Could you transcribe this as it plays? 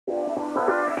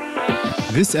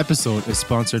This episode is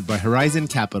sponsored by Horizon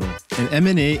Capital, an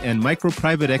M&A and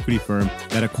micro-private equity firm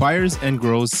that acquires and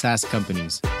grows SaaS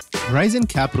companies. Horizon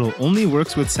Capital only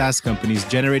works with SaaS companies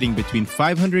generating between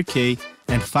 $500K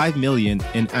and $5 million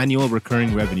in annual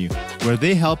recurring revenue, where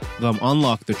they help them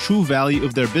unlock the true value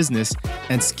of their business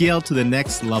and scale to the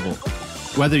next level.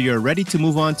 Whether you're ready to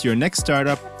move on to your next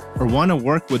startup or want to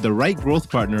work with the right growth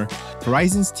partner,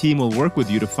 Horizon's team will work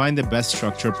with you to find the best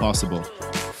structure possible.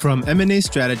 From M&A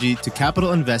strategy to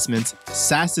capital investments,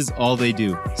 SaaS is all they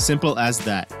do. Simple as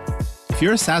that. If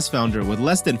you're a SaaS founder with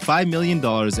less than $5 million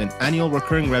in annual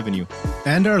recurring revenue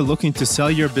and are looking to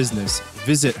sell your business,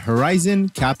 visit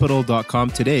horizoncapital.com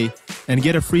today and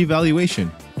get a free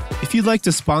valuation. If you'd like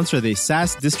to sponsor the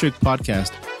SaaS District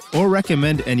podcast or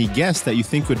recommend any guest that you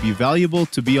think would be valuable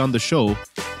to be on the show,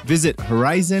 visit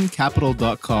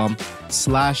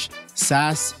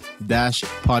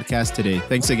horizoncapital.com/SaaS-podcast today.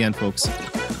 Thanks again, folks.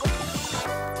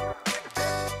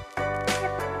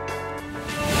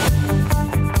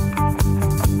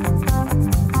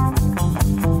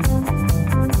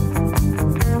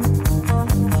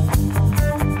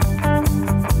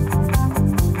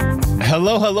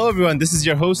 Hello, everyone. This is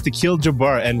your host, Akil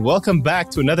Jabbar, and welcome back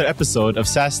to another episode of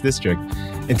SaaS District.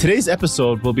 In today's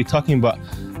episode, we'll be talking about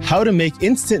how to make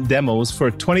instant demos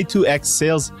for 22x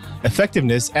sales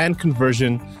effectiveness and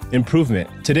conversion improvement.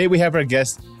 Today, we have our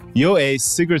guest, Joe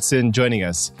Sigurdsson, joining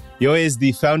us. Joe is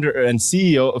the founder and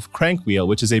CEO of CrankWheel,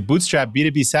 which is a bootstrapped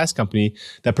B2B SaaS company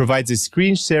that provides a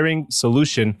screen sharing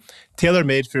solution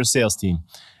tailor-made for your sales team.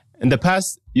 In the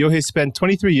past, Joe spent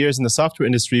 23 years in the software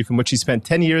industry, from which he spent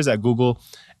 10 years at Google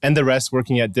and the rest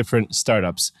working at different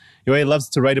startups. Joe loves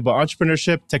to write about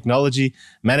entrepreneurship, technology,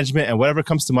 management, and whatever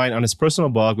comes to mind on his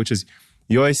personal blog, which is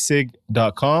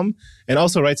yoesig.com, and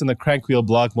also writes on the CrankWheel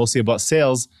blog mostly about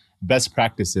sales best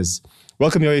practices.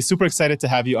 Welcome, Joe. Super excited to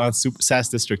have you on SaaS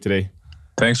District today.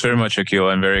 Thanks very much, Akil.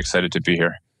 I'm very excited to be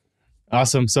here.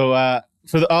 Awesome. So,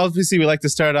 obviously, we like to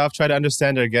start off, try to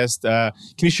understand our guest. Can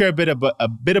you share a bit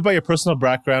about your personal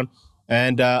background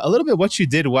and a little bit what you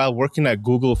did while working at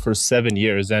Google for 7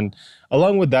 years? And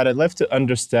along with that, I'd love to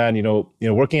understand,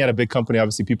 working at a big company,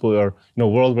 obviously people are,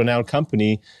 world-renowned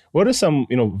company. What are some,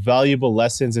 valuable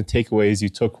lessons and takeaways you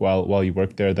took while you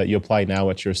worked there that you apply now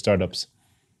at your startups?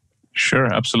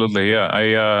 Sure, absolutely. Yeah,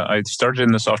 I started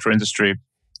in the software industry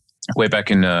way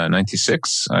back in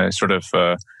 '96. I sort of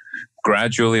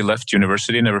gradually left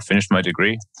university, never finished my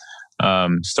degree.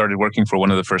 Started working for one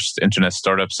of the first internet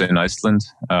startups in Iceland.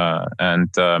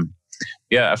 After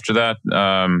that,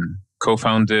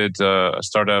 co-founded a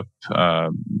startup,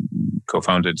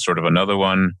 co-founded sort of another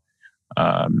one,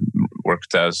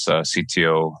 worked as a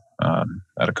CTO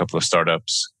at a couple of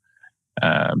startups.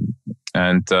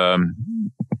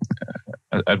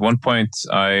 At one point,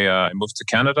 I moved to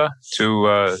Canada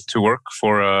to work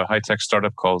for a high-tech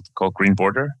startup called Green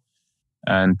Border.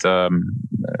 And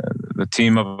the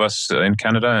team of us in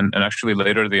Canada, and actually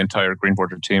later the entire Green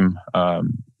Border team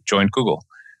joined Google.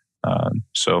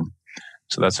 So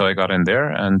that's how I got in there.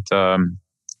 And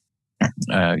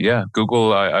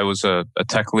Google, I was a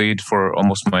tech lead for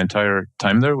almost my entire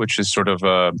time there, which is sort of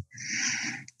a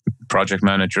project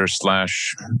manager /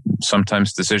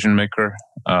 sometimes decision maker.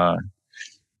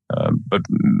 But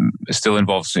it still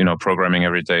involves, programming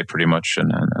every day pretty much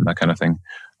and that kind of thing.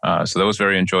 So that was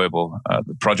very enjoyable.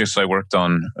 The projects I worked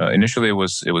on initially it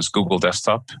was Google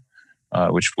Desktop,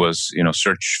 which was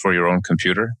search for your own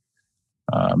computer.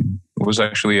 It was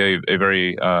actually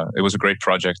it was a great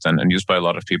project and used by a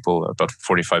lot of people, about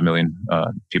 45 million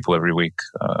people every week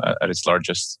at its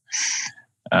largest.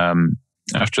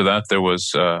 After that, there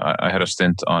was I had a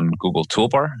stint on Google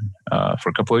Toolbar for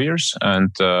a couple of years, and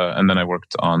then I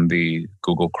worked on the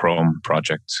Google Chrome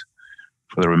project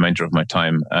for the remainder of my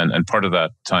time, and part of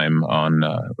that time on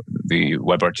the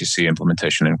WebRTC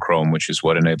implementation in Chrome, which is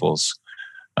what enables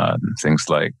things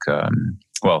like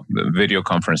video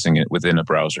conferencing within a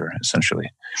browser,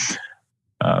 essentially.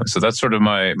 So that's sort of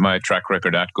my track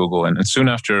record at Google. And soon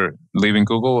after leaving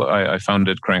Google, I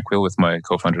founded CrankWheel with my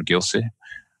co-founder Gilsey.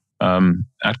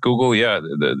 At Google,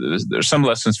 there's some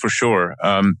lessons for sure,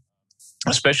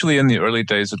 especially in the early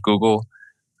days at Google.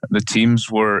 The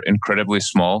teams were incredibly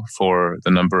small for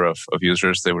the number of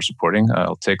users they were supporting.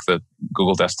 I'll take the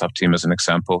Google Desktop team as an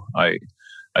example. I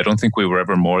don't think we were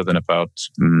ever more than about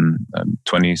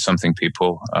 20-something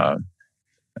people.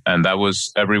 And that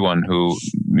was everyone who,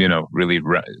 really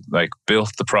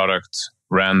built the product,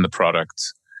 ran the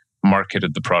product,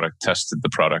 marketed the product, tested the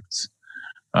product.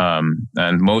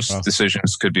 And most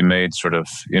decisions could be made sort of,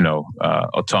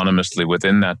 autonomously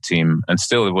within that team. And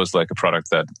still, it was like a product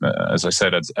that, as I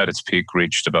said, at its peak,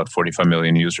 reached about 45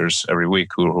 million users every week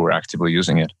who were actively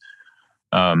using it.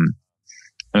 And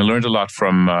I learned a lot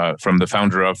from the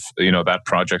founder of that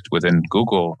project within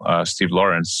Google, Steve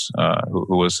Lawrence,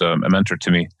 who was a mentor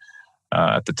to me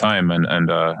at the time, and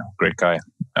a great guy.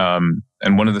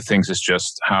 And one of the things is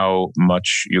just how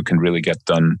much you can really get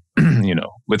done,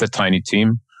 with a tiny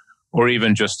team, or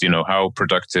even just, how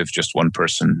productive just one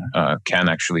person can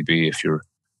actually be if you're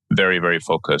very, very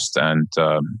focused and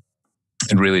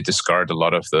really discard a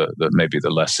lot of the maybe the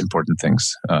less important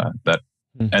things that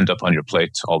end up on your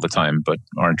plate all the time, but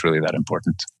aren't really that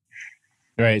important.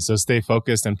 Right. So stay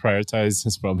focused and prioritize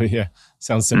is probably,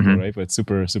 sounds simple, right? But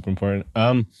super, super important.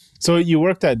 So you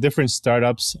worked at different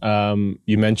startups.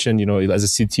 You mentioned, as a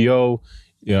CTO,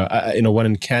 one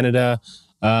in Canada.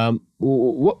 Can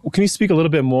you speak a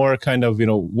little bit more kind of,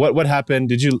 what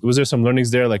happened? Was there some learnings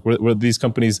there? Like were these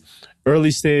companies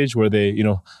early stage? Were they,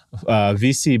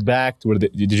 VC backed? Did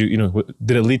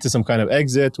it lead to some kind of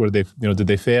exit? Were they, did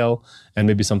they fail? And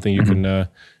maybe something you can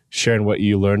share in what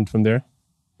you learned from there?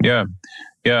 Yeah.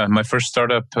 My first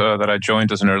startup that I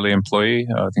joined as an early employee,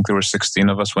 I think there were 16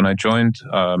 of us when I joined.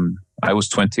 I was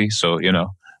 20. So,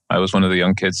 I was one of the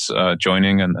young kids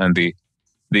joining, and the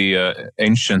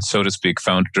ancient, so to speak,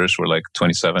 founders were like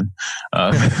 27.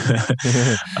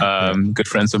 Good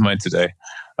friends of mine today.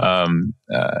 That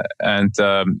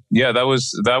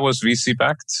was VC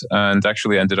backed, and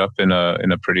actually ended up in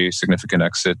a pretty significant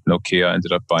exit. Nokia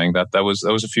ended up buying that. That was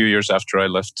a few years after I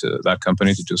left that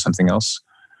company to do something else.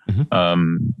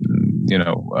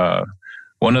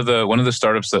 One of the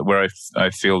startups where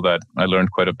I feel that I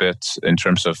learned quite a bit in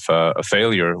terms of a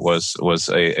failure was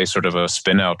a sort of a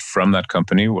spin out from that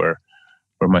company where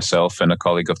myself and a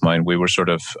colleague of mine, we were sort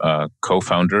of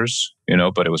co-founders,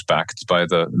 but it was backed by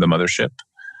the mothership.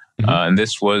 And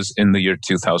this was in the year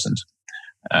 2000.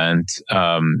 And,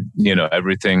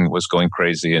 everything was going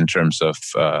crazy in terms of,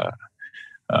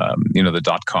 the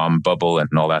dot-com bubble and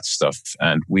all that stuff.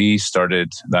 And we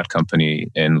started that company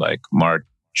in like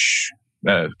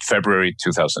February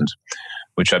 2000,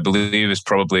 which I believe is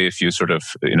probably, if you sort of,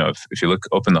 if you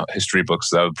open the history books,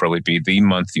 that would probably be the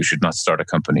month you should not start a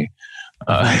company.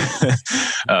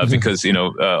 Because,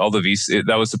 all the VC,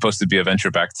 that was supposed to be a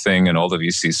venture-backed thing, and all the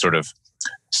VCs sort of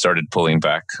started pulling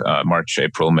back March,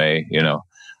 April, May,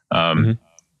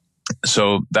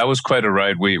 So that was quite a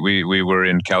ride. We were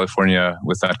in California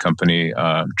with that company,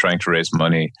 trying to raise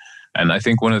money. And I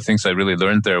think one of the things I really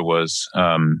learned there was,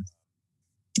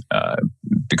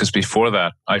 because before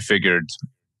that, I figured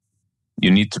you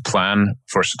need to plan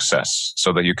for success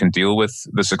so that you can deal with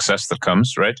the success that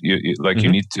comes, right?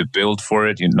 You need to build for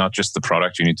it. Not just the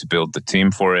product, you need to build the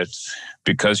team for it,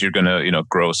 because you're going to,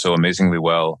 grow so amazingly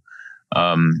well.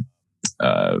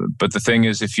 But the thing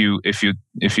is, if you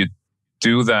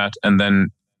do that, and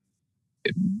then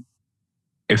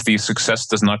if the success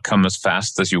does not come as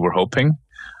fast as you were hoping,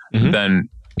 then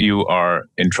you are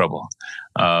in trouble.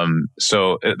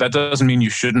 So that doesn't mean you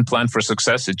shouldn't plan for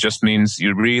success. It just means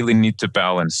you really need to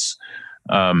balance,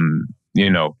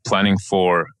 planning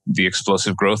for the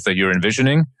explosive growth that you're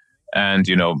envisioning, and,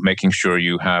 making sure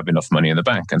you have enough money in the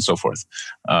bank and so forth.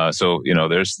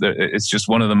 It's just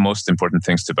one of the most important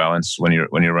things to balance when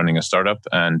you're running a startup.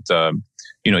 And,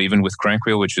 even with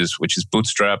CrankWheel, which is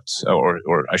bootstrapped,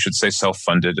 or I should say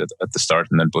self-funded at the start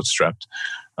and then bootstrapped.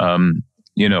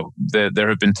 There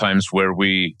have been times where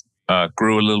we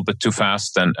grew a little bit too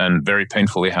fast and very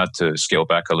painfully had to scale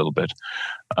back a little bit.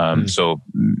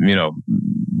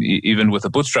 Even with a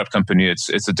bootstrap company,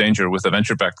 it's a danger. With a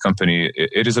venture-backed company,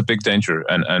 it is a big danger.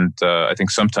 And I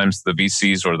think sometimes the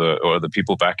VCs or the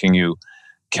people backing you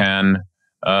can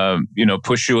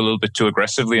push you a little bit too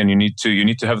aggressively, and you need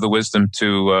to have the wisdom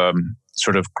to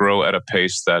sort of grow at a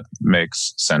pace that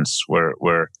makes sense, where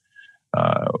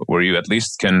you at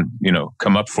least can,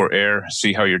 come up for air,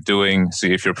 see how you're doing,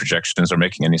 see if your projections are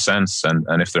making any sense,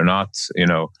 and if they're not,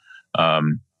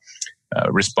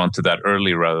 respond to that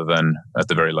early rather than at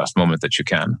the very last moment that you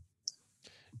can.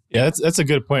 Yeah, that's a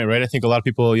good point, right? I think a lot of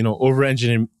people,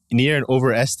 over-engineer and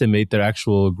overestimate their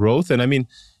actual growth, and I mean,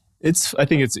 you said,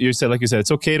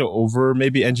 it's okay to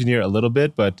maybe engineer a little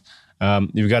bit, but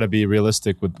you've got to be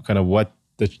realistic with kind of what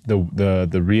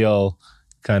the real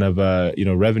kind of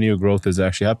revenue growth is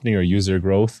actually happening, or user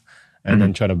growth, and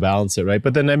then try to balance it, right?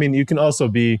 But then, I mean, you can also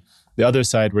be the other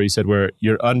side where you said where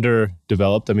you're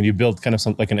underdeveloped. I mean, you build kind of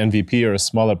something like an MVP or a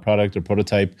smaller product or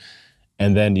prototype,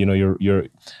 and then you're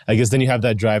I guess then you have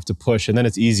that drive to push, and then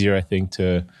it's easier, I think,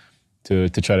 to to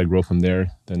try to grow from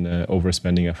there than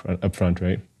overspending upfront,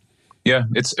 right? Yeah,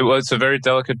 it's a very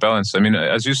delicate balance. I mean,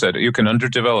 as you said, you can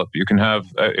underdevelop. You can have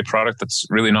a product that's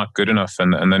really not good enough,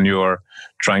 and then you are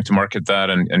trying to market that,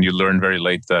 and you learn very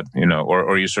late that,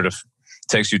 or you sort of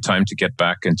takes you time to get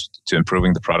back into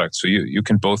improving the product. So you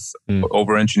can both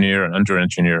over-engineer and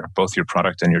under-engineer both your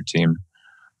product and your team.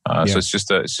 So it's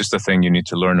just a thing you need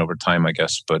to learn over time, I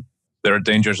guess. But there are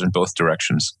dangers in both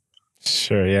directions.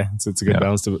 Sure, yeah, it's a good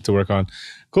balance to work on.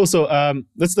 Cool. So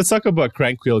let's talk about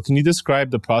CrankWheel. Can you describe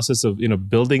the process of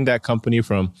building that company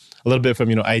from a little bit from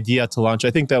idea to launch?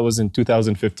 I think that was in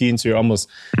 2015, so you're almost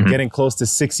getting close to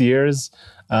 6 years.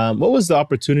 What was the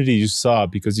opportunity you saw?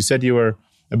 Because you said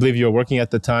I believe you were working at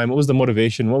the time. What was the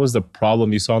motivation? What was the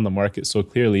problem you saw in the market so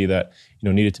clearly that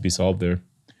needed to be solved there?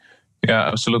 Yeah,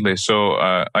 absolutely. So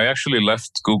I actually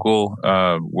left Google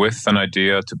with an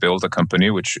idea to build a company,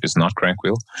 which is not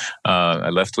CrankWheel. I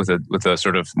left with a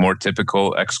sort of more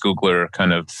typical ex-Googler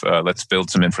kind of let's build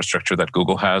some infrastructure that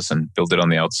Google has and build it on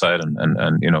the outside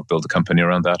and build a company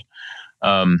around that.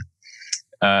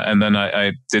 And then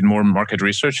I did more market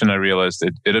research, and I realized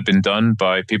it had been done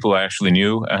by people I actually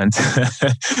knew and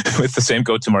with the same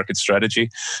go-to-market strategy.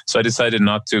 So I decided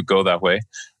not to go that way.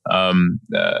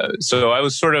 So I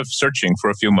was sort of searching for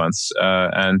a few months,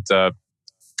 and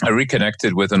I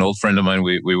reconnected with an old friend of mine.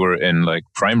 We were in like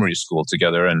primary school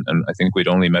together, and I think we'd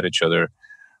only met each other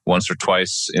once or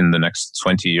twice in the next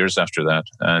 20 years after that.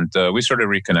 And we sort of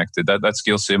reconnected. That's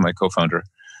Sigurdsson, my co-founder.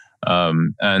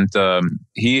 And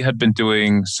he had been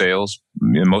doing sales,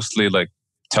 mostly like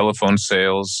telephone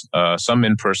sales, some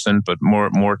in person, but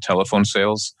more telephone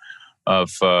sales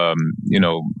of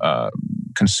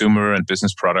consumer and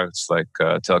business products like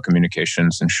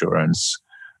telecommunications, insurance,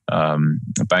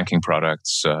 banking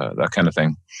products, that kind of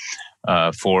thing,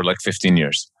 for like 15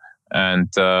 years.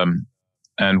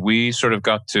 And we sort of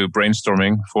got to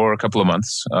brainstorming for a couple of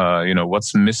months,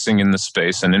 what's missing in the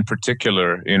space. And in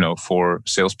particular, for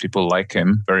salespeople like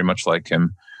him, very much like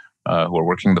him, who are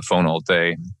working the phone all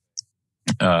day,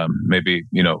 maybe,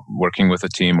 working with a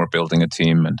team or building a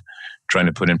team and trying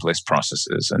to put in place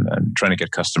processes and trying to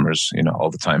get customers, all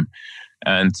the time.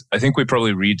 And I think we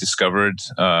probably rediscovered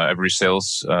every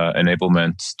sales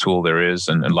enablement tool there is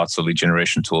and lots of lead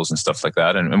generation tools and stuff like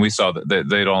that. And we saw that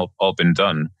they'd all been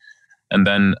done. And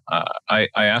then I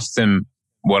asked him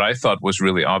what I thought was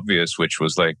really obvious, which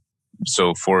was like,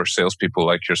 so for salespeople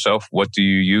like yourself, what do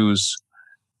you use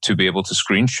to be able to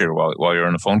screen share while you're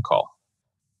on a phone call?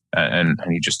 And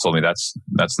he just told me that's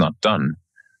not done,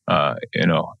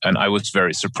 and I was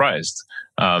very surprised.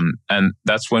 And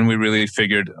that's when we really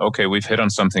figured, okay, we've hit on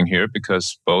something here,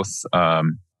 because both,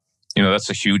 that's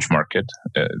a huge market,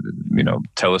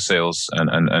 telesales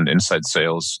and inside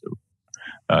sales.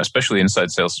 Especially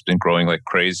inside sales has been growing like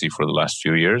crazy for the last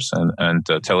few years, and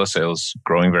telesales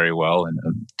growing very well, and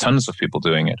tons of people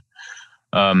doing it.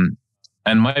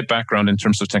 And my background in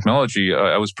terms of technology,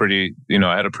 I was pretty,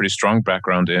 I had a pretty strong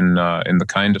background in the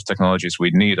kind of technologies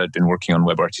we'd need. I'd been working on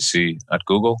WebRTC at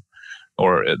Google,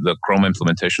 or the Chrome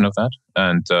implementation of that.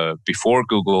 And before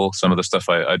Google, some of the stuff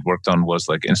I'd worked on was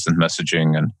like instant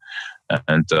messaging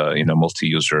and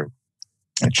multi-user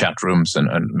chat rooms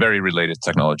and very related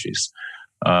technologies.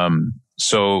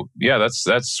 So yeah,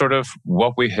 that's sort of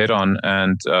what we hit on,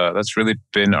 and that's really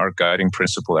been our guiding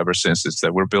principle ever since. Is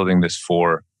that we're building this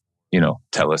for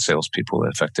telesales people,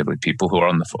 effectively people who are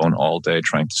on the phone all day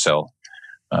trying to sell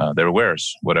their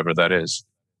wares, whatever that is.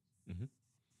 Mm-hmm.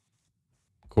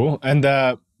 Cool. And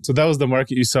so that was the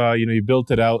market you saw. You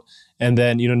built it out, and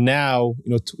then now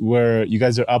where you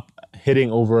guys are up,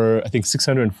 hitting over I think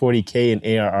 640K in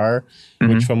ARR,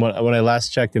 which from when I last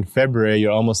checked in February,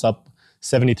 you're almost up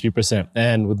 73%,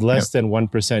 and with less than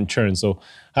 1% churn. So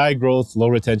high growth, low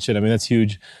retention. I mean, that's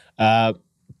huge.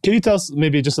 Can you tell us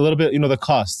maybe just a little bit, the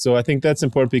cost? So I think that's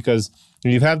important because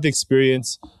you have the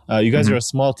experience. You guys are a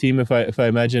small team, if I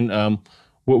imagine.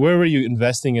 Where were you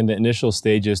investing in the initial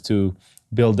stages to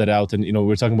build that out? And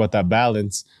we're talking about that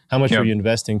balance. How much were you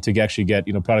investing to actually get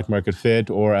product market fit,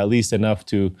 or at least enough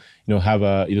to have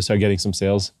start getting some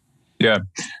sales? Yeah,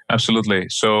 absolutely.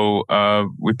 So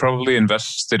we probably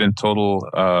invested in total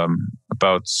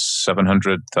about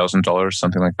 $700,000,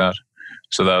 something like that.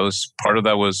 So that was part of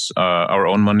that was our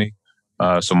own money.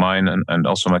 So mine and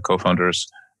also my co-founders.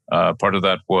 Part of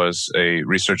that was a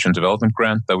research and development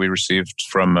grant that we received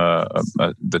from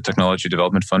the Technology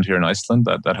Development Fund here in Iceland.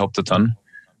 That helped a ton.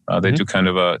 They do kind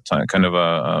of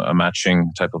a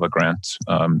matching type of a grant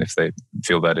if they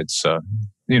feel that it's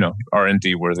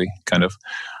R&D worthy, kind of.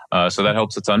 So that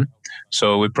helps a ton.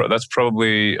 So that's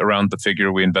probably around the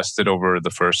figure we invested over the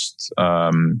first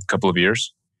couple of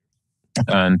years.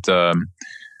 And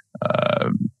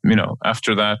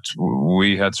after that,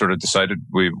 we had sort of decided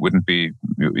we wouldn't be,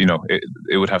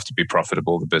 it would have to be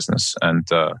profitable, the business, and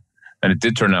it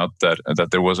did turn out that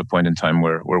there was a point in time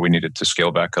where we needed to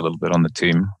scale back a little bit on the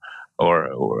team,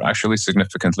 or actually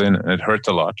significantly, and it hurt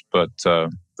a lot. But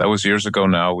that was years ago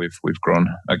now. We've grown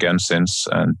again since,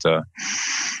 and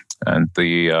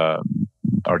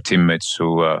our teammates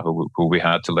who we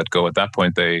had to let go at that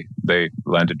point, they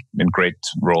landed in great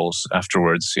roles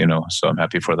afterwards. So I'm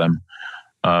happy for them.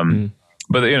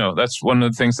 But that's one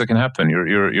of the things that can happen.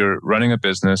 You're running a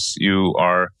business. You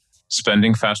are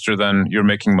spending faster than you're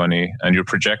making money, and you're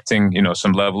projecting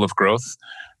some level of growth,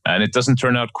 and it doesn't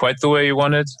turn out quite the way you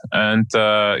wanted, and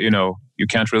you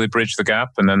can't really bridge the gap.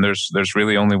 And then there's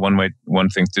really only one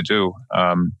thing to do.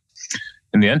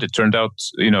 In the end, it turned out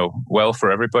well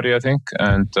for everybody, I think,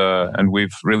 and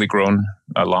we've really grown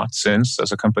a lot since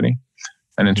as a company,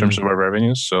 and in terms of our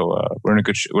revenues. So we're in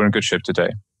good shape today.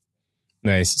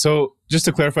 Nice. So just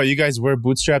to clarify, you guys were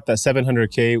bootstrapped. That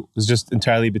 $700K was just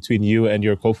entirely between you and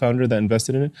your co-founder that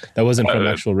invested in it? That wasn't from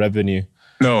actual revenue?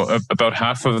 No, about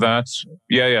half of that.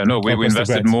 Yeah. No, we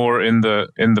invested more in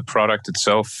the product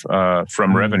itself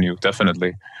from revenue,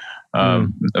 definitely.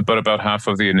 But about half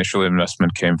of the initial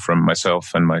investment came from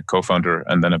myself and my co-founder,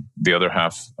 and then the other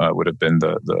half would have been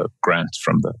the grant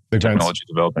from the Technology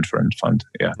Development Fund.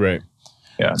 Yeah. Right.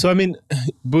 Yeah. So, I mean,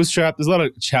 bootstrap, there's a lot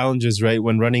of challenges, right,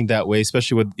 when running that way,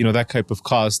 especially with, that type of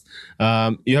cost.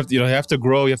 You have to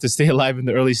grow, you have to stay alive in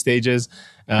the early stages,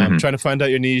 trying to find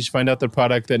out your niche, find out the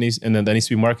product that needs to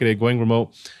be marketed, going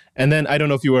remote. And then I don't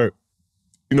know if you were,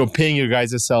 paying your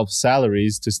guys' self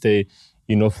salaries to stay,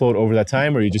 afloat over that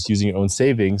time, or you're just using your own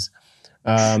savings.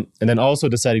 And then also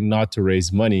deciding not to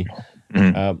raise money.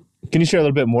 Can you share a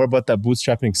little bit more about that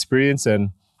bootstrapping experience and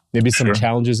maybe some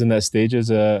challenges in that stage as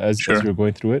you were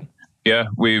going through it? Yeah,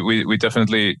 we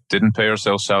definitely didn't pay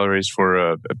ourselves salaries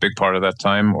for a big part of that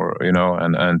time, or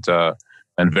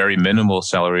and very minimal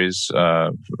salaries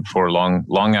for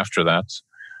long after that.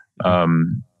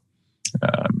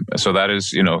 So that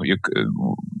is,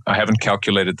 I haven't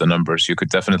calculated the numbers. You could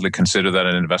definitely consider that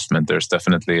an investment. There's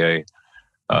definitely a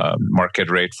market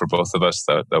rate for both of us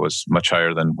that was much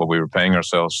higher than what we were paying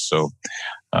ourselves. So,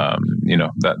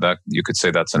 that you could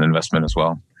say that's an investment as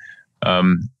well.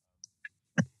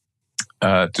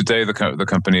 Today, the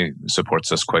company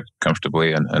supports us quite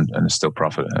comfortably and is still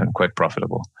quite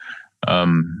profitable.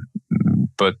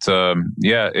 But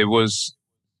it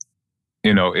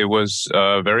was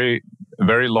a very,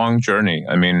 very long journey.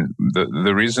 I mean,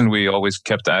 the reason we always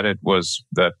kept at it was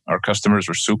that our customers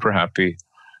were super happy.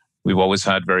 We've always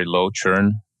had very low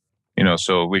churn,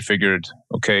 so we figured,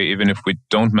 okay, even if we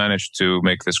don't manage to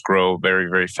make this grow very,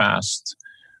 very fast,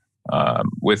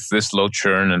 with this low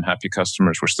churn and happy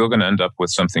customers, we're still going to end up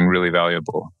with something really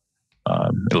valuable.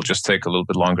 It'll just take a little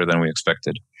bit longer than we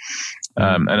expected.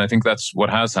 And I think that's what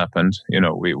has happened.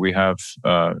 We have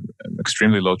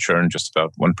extremely low churn, just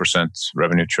about 1%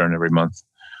 revenue churn every month.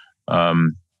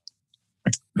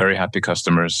 Very happy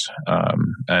customers,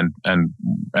 and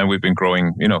we've been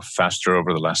growing, faster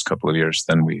over the last couple of years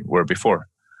than we were before,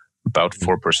 about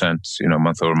 4%,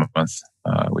 month over month,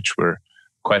 which we're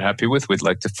quite happy with. We'd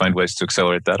like to find ways to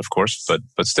accelerate that, of course,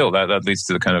 but still, that leads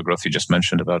to the kind of growth you just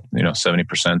mentioned, about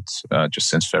 70% just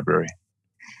since February.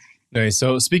 Nice.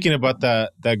 So speaking about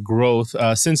that growth,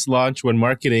 since launch, when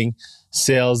marketing,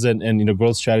 sales, and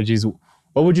growth strategies,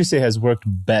 what would you say has worked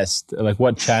best? Like,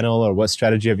 what channel or what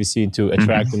strategy have you seen to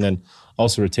attract and then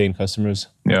also retain customers?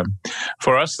 Yeah,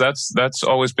 for us, that's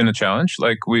always been a challenge.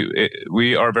 Like,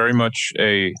 we are very much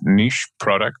a niche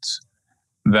product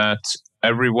that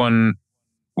everyone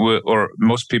or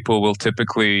most people will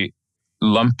typically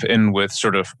lump in with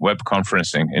sort of web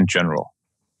conferencing in general,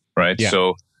 right?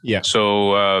 Yeah.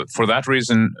 So for that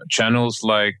reason, channels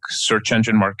like search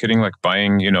engine marketing, like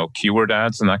buying, keyword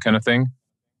ads and that kind of thing,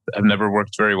 have never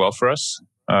worked very well for us,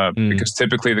 because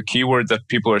typically the keyword that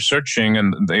people are searching,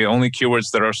 and the only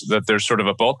keywords that there's sort of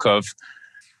a bulk of,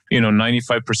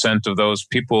 95% of those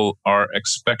people are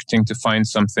expecting to find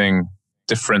something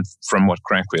different from what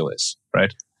CrankWheel is,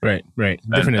 right? Right.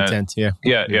 Different intent, yeah.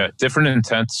 Yeah, different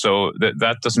intent. So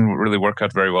that doesn't really work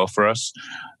out very well for us.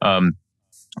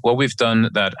 What we've done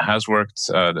that has worked,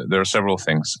 there are several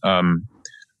things.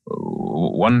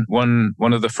 One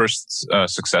of the first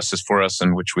successes for us,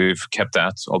 and which we've kept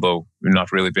at, although we've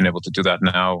not really been able to do that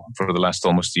now for the last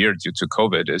almost year due to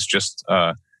COVID, is just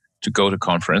to go to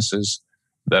conferences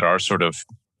that are sort of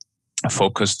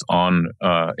focused on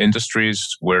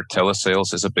industries where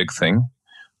telesales is a big thing.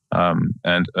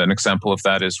 And an example of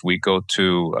that is we go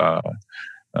to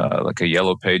like a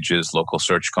Yellow Pages local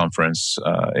search conference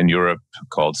in Europe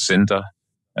called SINDA,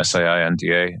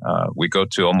 SAASDISTRICT. We go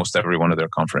to almost every one of their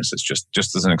conferences,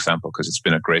 just as an example, because it's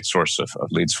been a great source of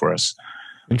leads for us.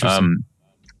 Interesting.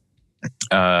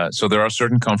 So there are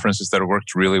certain conferences that have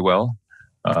worked really well.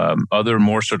 Other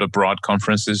more sort of broad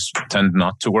conferences tend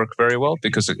not to work very well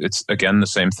because it's, again, the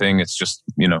same thing. It's just,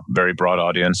 very broad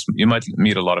audience. You might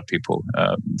meet a lot of people.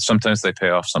 Sometimes they pay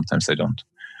off, sometimes they don't.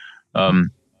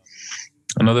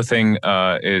 Another thing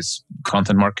is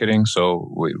content marketing.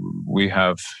 So we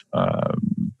have,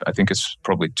 I think it's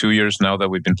probably 2 years now that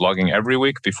we've been blogging every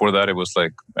week. Before that, it was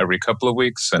like every couple of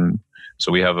weeks. And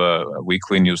so we have a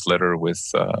weekly newsletter with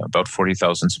about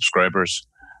 40,000 subscribers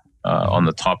on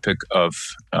the topic of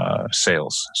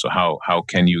sales. So how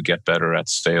can you get better at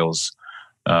sales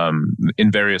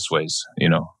in various ways?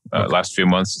 Last few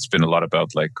months, it's been a lot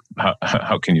about like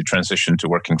how can you transition to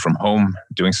working from home,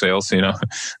 doing sales,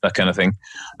 that kind of thing.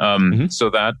 So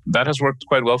that has worked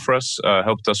quite well for us,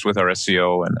 helped us with our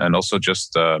SEO and also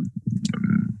just,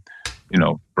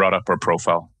 brought up our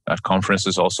profile at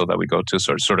conferences also that we go to,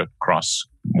 so it sort of cross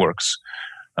works.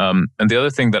 And the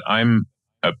other thing that I'm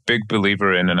a big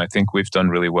believer in, and I think we've done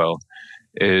really well,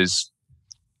 is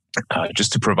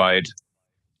just to provide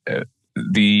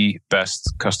the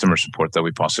best customer support that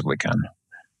we possibly can.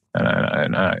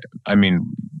 I mean,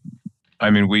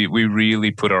 we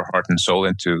really put our heart and soul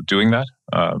into doing that.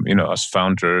 Us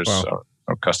founders, wow.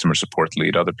 our customer support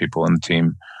lead, other people on the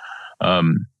team.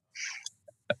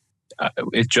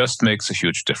 It just makes a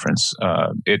huge difference.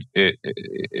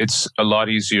 It's a lot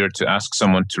easier to ask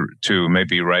someone to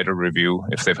maybe write a review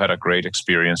if they've had a great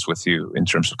experience with you in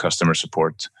terms of customer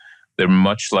support. They're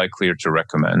much likelier to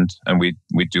recommend, and we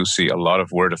do see a lot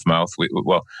of word of mouth.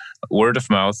 Word of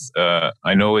mouth.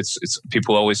 I know it's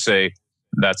people always say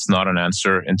that's not an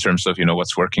answer in terms of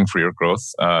what's working for your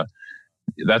growth.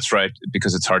 That's right,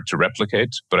 because it's hard to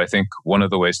replicate. But I think one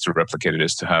of the ways to replicate it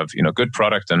is to have good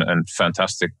product and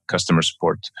fantastic customer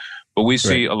support. But we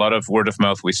see a lot of word of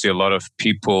mouth. We see a lot of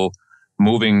people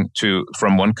moving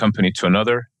from one company to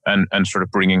another and sort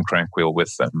of bringing CrankWheel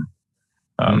with them.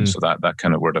 So that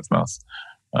kind of word of mouth.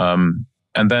 And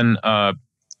then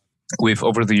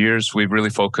over the years, we've really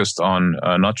focused on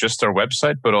not just our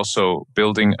website, but also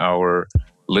building our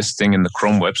listing in the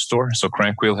Chrome Web Store. So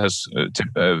CrankWheel has,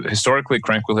 historically,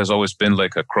 CrankWheel has always been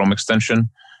like a Chrome extension.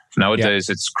 Nowadays,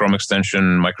 it's Chrome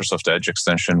extension, Microsoft Edge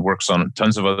extension, works on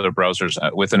tons of other browsers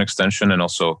with an extension, and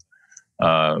also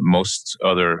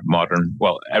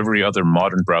every other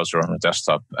modern browser on a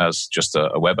desktop as just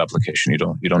a web application. You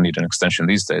don't need an extension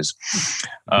these days.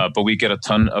 But we get a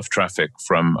ton of traffic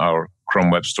from our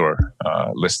Chrome Web Store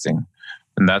listing.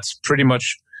 And that's pretty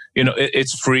much,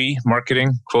 it's free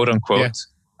marketing, quote unquote. Yeah.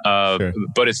 Sure.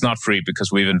 But it's not free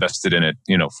because we've invested in it,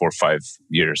 for 5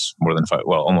 years,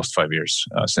 almost 5 years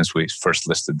since we first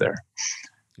listed there.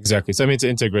 Exactly. So it's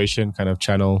an integration kind of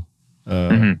channel.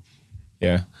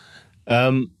 Yeah.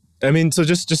 So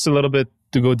just a little bit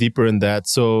to go deeper in that.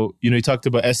 So, you talked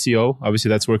about SEO, obviously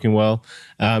that's working well.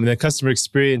 And then customer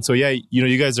experience. So yeah,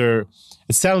 you guys it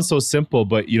sounds so simple,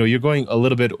 but you're going a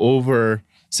little bit over,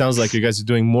 sounds like you guys are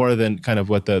doing more than kind of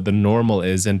what the normal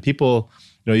is. And people,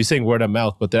 you're saying word of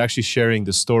mouth, but they're actually sharing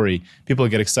the story. People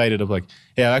get excited of like,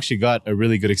 hey, I actually got a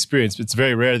really good experience. It's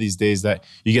very rare these days that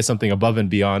you get something above and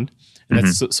beyond. And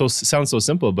that sounds so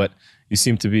simple, but you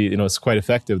seem to be, it's quite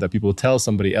effective that people tell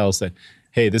somebody else that,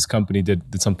 hey, this company did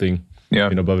something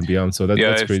above and beyond. So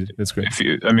that's great. That's great.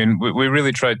 We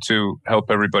really tried to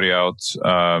help everybody out.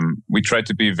 We tried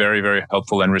to be very, very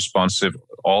helpful and responsive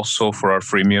also for our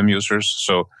freemium users.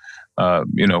 So,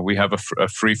 we have a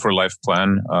free for life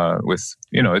plan with,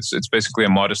 it's basically a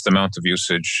modest amount of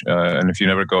usage. And if you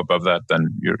never go above that, then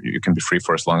you can be free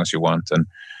for as long as you want. And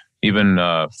even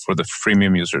for the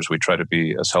freemium users, we try to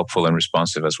be as helpful and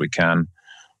responsive as we can.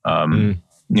 A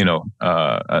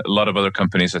lot of other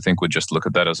companies, I think, would just look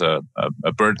at that as a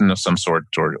burden of some sort,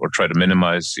 or try to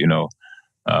minimize,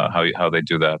 how they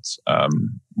do that.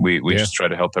 We just try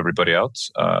to help everybody out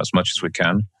as much as we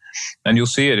can. And you'll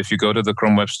see it if you go to the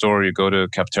Chrome Web Store, you go to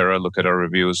Capterra, look at our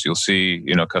reviews, you'll see,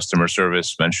 customer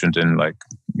service mentioned in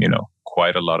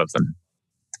quite a lot of them.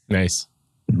 Nice.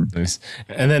 Nice.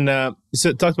 And then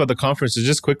you talked about the conferences.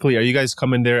 Just quickly, are you guys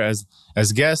coming there as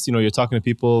guests? You're talking to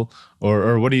people,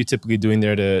 or what are you typically doing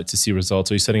there to see results?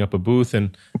 Are you setting up a booth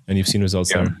and you've seen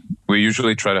results there? We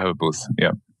usually try to have a booth.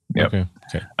 Yeah. Okay.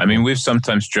 We've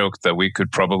sometimes joked that we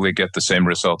could probably get the same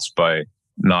results by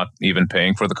not even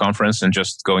paying for the conference and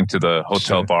just going to the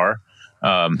hotel bar,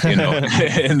 in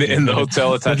the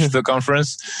hotel attached to the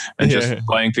conference and just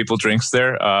buying people drinks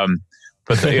there.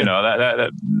 But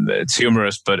that it's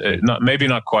humorous, but maybe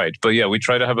not quite. But yeah, we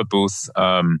try to have a booth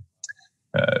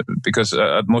because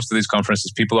at most of these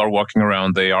conferences, people are walking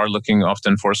around. They are looking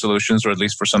often for solutions, or at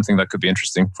least for something that could be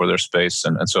interesting for their space.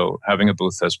 And so having a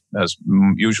booth has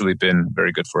usually been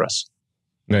very good for us.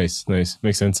 Nice.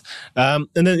 Makes sense. And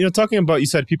then, talking about, you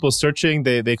said people searching,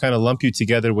 they kind of lump you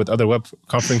together with other web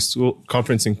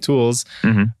conferencing tools.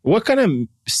 Mm-hmm. What kind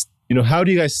of, how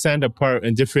do you guys stand apart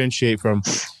and differentiate from,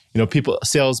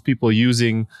 salespeople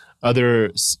using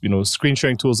other, screen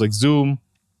sharing tools like Zoom,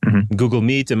 mm-hmm. Google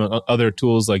Meet, and other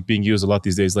tools like being used a lot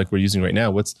these days, like we're using right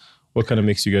now? What kind of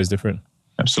makes you guys different?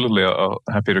 Absolutely.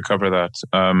 Happy to cover that.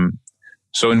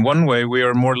 So in one way, we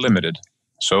are more limited.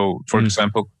 So, for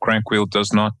example, CrankWheel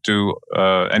does not do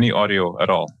any audio at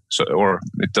all. Or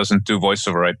it doesn't do voice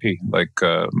over IP like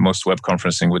most web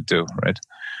conferencing would do, right?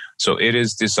 So it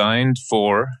is designed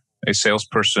for a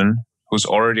salesperson who's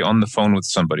already on the phone with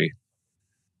somebody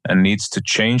and needs to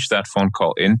change that phone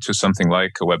call into something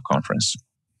like a web conference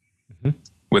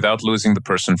without losing the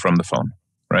person from the phone,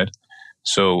 right?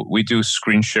 So we do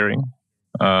screen sharing,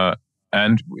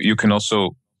 and you can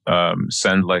also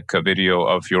send like a video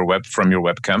of from your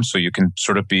webcam, so you can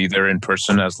sort of be there in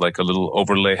person as like a little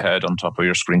overlay head on top of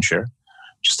your screen share,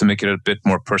 just to make it a bit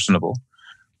more personable.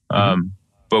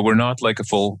 But we're not like a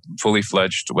fully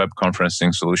fledged web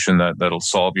conferencing solution that'll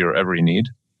solve your every need.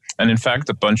 And in fact,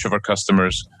 a bunch of our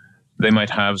customers, they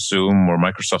might have Zoom or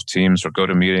Microsoft Teams or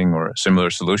GoToMeeting or similar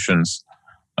solutions,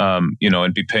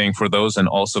 and be paying for those and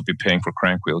also be paying for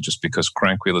CrankWheel, just because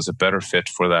CrankWheel is a better fit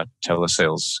for that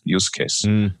telesales use case.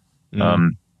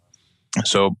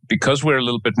 So because we're a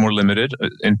little bit more limited,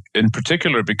 in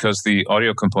particular because the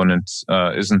audio component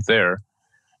isn't there,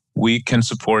 we can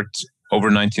support over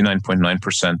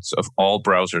 99.9% of all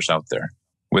browsers out there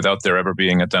without there ever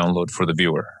being a download for the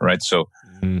viewer, right? So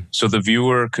the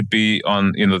viewer could be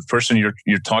on, the person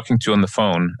you're talking to on the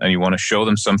phone, and you want to show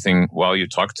them something while you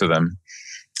talk to them.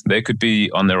 They could be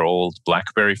on their old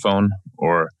BlackBerry phone,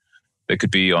 or they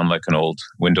could be on like an old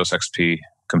Windows XP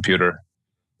computer.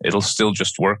 It'll still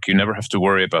just work. You never have to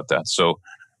worry about that. So,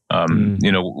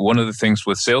 one of the things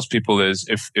with salespeople is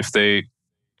if they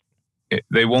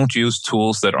won't use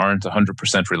tools that aren't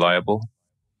 100% reliable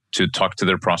to talk to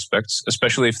their prospects,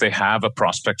 especially if they have a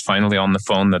prospect finally on the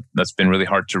phone that's been really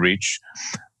hard to reach.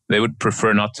 They would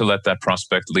prefer not to let that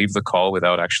prospect leave the call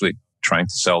without actually trying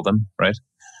to sell them, right?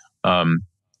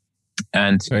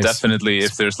 And nice. Definitely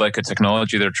if there's like a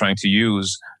technology they're trying to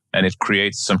use and it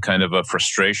creates some kind of a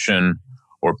frustration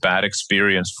or bad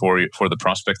experience for the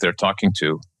prospect they're talking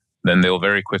to, then they'll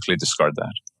very quickly discard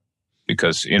that.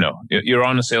 Because, you're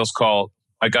on a sales call,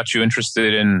 I got you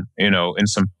interested in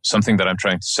something that I'm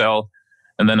trying to sell,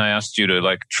 and then I asked you to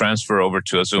like transfer over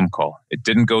to a Zoom call. It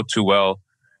didn't go too well,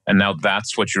 and now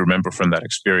that's what you remember from that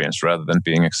experience rather than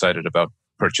being excited about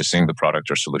purchasing the product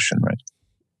or solution, right?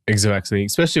 Exactly,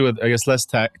 especially with, I guess, less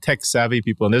tech savvy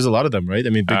people, and there's a lot of them, right? I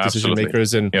mean, big decision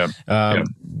makers, and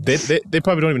they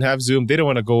probably don't even have Zoom. They don't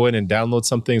want to go in and download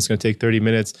something. It's going to take 30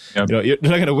 minutes. You're not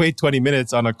going to wait 20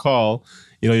 minutes on a call.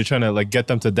 You're trying to like get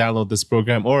them to download this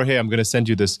program, or hey, I'm going to send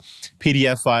you this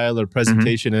PDF file or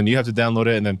presentation, and you have to download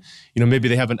it. And then maybe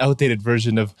they have an outdated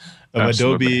version of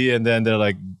Adobe, and then they're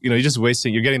like, you're just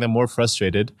wasting. You're getting them more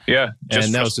frustrated. Yeah, just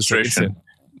and now frustration.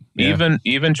 It's just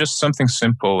Even just something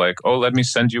simple like, let me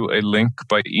send you a link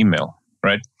by email,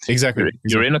 right? Exactly.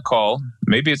 You're in a call.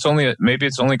 Maybe it's only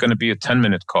going to be a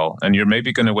 10-minute call, and you're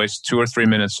maybe going to waste 2 or 3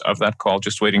 minutes of that call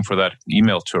just waiting for that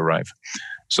email to arrive.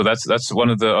 So that's one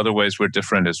of the other ways we're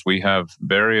different, is we have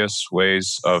various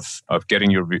ways of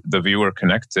getting the viewer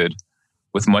connected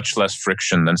with much less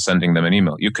friction than sending them an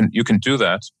email. You can do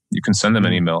that. You can send them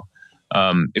an email.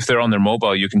 If they're on their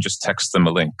mobile, you can just text them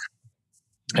a link.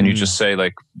 And you just say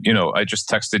like, I just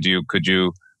texted you. Could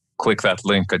you click that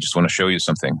link? I just want to show you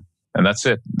something. And that's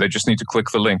it. They just need to click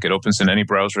the link. It opens in any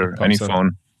browser, any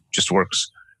phone, just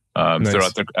works. Nice.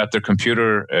 If they're at their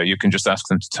computer, you can just ask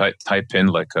them to type in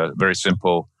like a very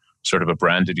simple sort of a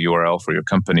branded URL for your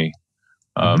company.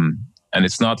 And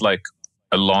it's not like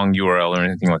a long URL or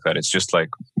anything like that. It's just like,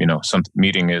 some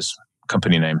meeting is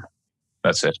company name.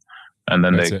 That's it. And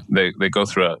then they go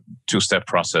through a 2-step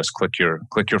process, click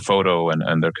your photo,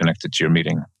 and they're connected to your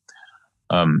meeting.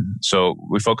 So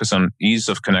we focus on ease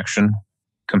of connection,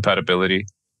 compatibility,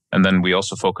 and then we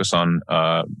also focus on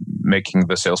making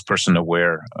the salesperson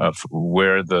aware of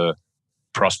where the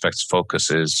prospect's focus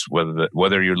is,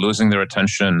 whether you're losing their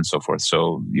attention and so forth.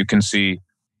 So you can see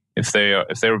if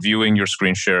they're viewing your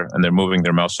screen share and they're moving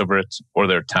their mouse over it, or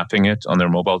they're tapping it on their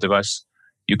mobile device,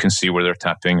 you can see where they're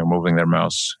tapping or moving their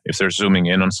mouse. If they're zooming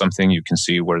in on something, you can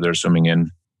see where they're zooming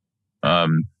in.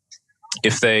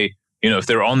 if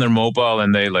they're on their mobile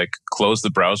and they like close the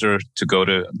browser to go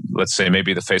to, let's say,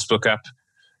 maybe the Facebook app,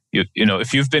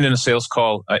 if you've been in a sales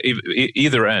call,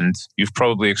 either end, you've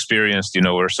probably experienced,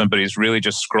 where somebody's really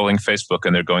just scrolling Facebook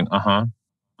and they're going,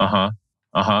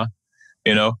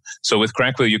 So with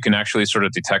CrankWheel, you can actually sort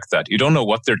of detect that. You don't know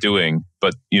what they're doing,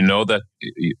 but you know that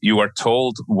you are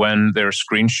told when their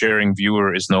screen sharing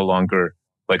viewer is no longer,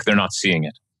 like they're not seeing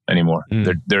it anymore.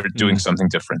 They're doing something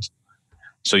different.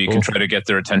 So you can try to get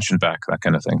their attention back, that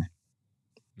kind of thing.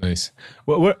 Nice.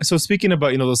 Well, so speaking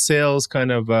about, those sales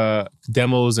kind of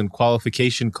demos and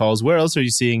qualification calls, where else are you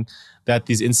seeing that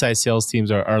these inside sales teams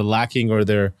are lacking, or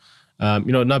they're,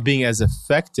 not being as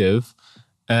effective?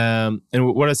 And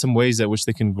what are some ways at which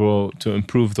they can grow to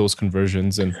improve those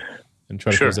conversions and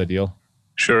try to close that deal?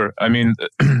 Sure. I mean,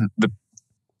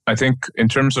 I think in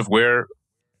terms of where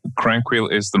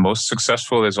CrankWheel is the most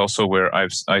successful is also where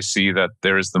I see that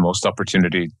there is the most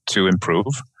opportunity to improve.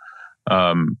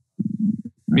 By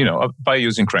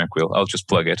using CrankWheel, I'll just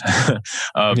plug it.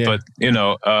 But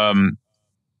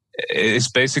it's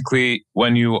basically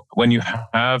when you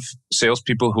have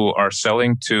salespeople who are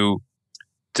selling to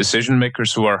decision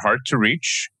makers who are hard to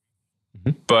reach,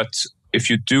 but if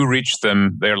you do reach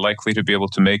them, they're likely to be able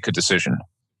to make a decision.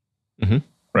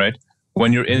 Right?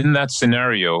 When you're in that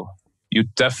scenario, you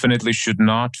definitely should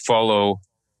not follow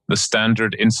the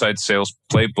standard inside sales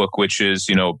playbook, which is,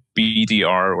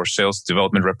 BDR or sales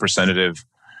development representative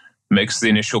makes the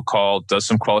initial call, does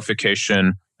some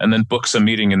qualification, and then books a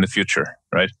meeting in the future,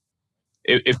 right?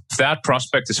 If that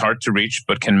prospect is hard to reach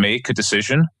but can make a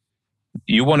decision,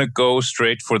 you want to go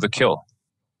straight for the kill,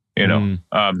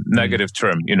 negative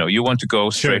term. You want to go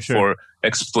straight for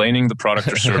explaining the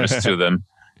product or service to them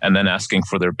and then asking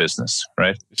for their business,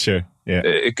 right? Sure, yeah.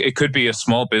 It could be a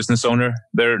small business owner.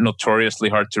 They're notoriously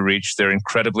hard to reach. They're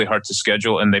incredibly hard to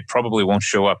schedule, and they probably won't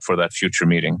show up for that future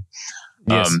meeting.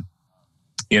 Yes.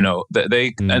 But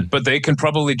they can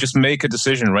probably just make a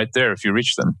decision right there if you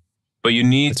reach them. But you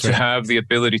need to have the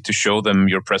ability to show them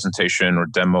your presentation or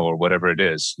demo or whatever it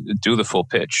is. Do the full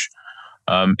pitch.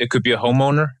 It could be a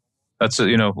homeowner. That's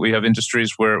we have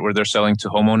industries where they're selling to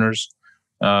homeowners.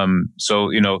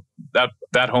 So that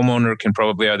homeowner can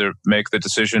probably either make the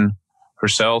decision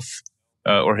herself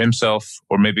or himself,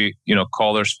 or maybe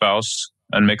call their spouse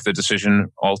and make the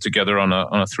decision all together on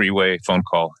a three-way phone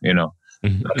call.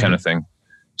 That kind of thing.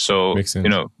 So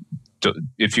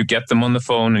if you get them on the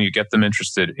phone and you get them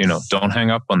interested, don't hang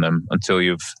up on them until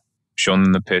you've shown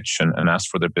them the pitch and asked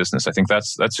for their business. I think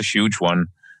that's a huge one,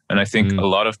 and I think a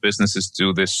lot of businesses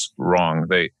do this wrong.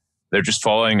 They're just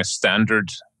following a standard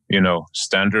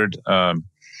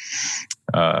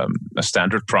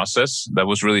process that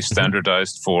was really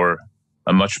standardized for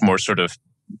a much more sort of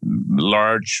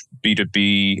large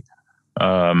B2B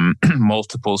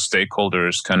multiple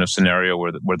stakeholders kind of scenario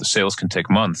where the sales can take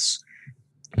months.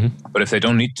 But if they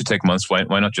don't need to take months, why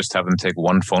not just have them take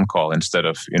one phone call instead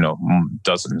of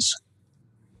dozens?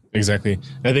 Exactly.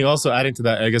 I think also adding to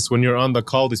that, I guess when you're on the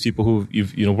call, these people who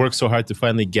you've worked so hard to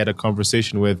finally get a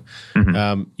conversation with,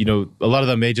 a lot of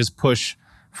them may just push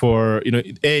for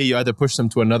A, you either push them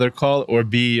to another call, or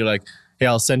B, you're like, hey,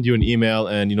 I'll send you an email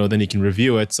and then you can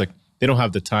review it. It's like they don't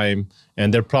have the time,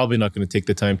 and they're probably not going to take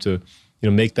the time to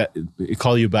make that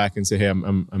call you back and say, hey,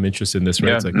 I'm interested in this. Right?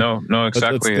 Yeah, it's like, no,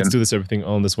 exactly. Let's do this everything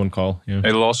all in this one call. Yeah.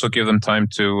 It'll also give them time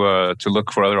to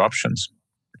look for other options.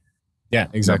 Yeah,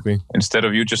 exactly. Instead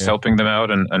of you just helping them out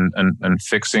and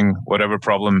fixing whatever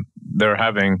problem they're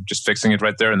having, just fixing it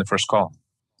right there in the first call.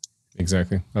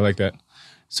 Exactly. I like that.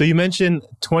 So you mentioned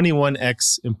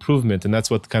 21x improvement, and that's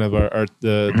what kind of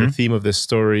the theme of this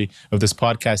story, of this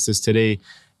podcast is today.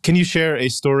 Can you share a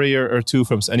story or two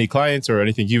from any clients or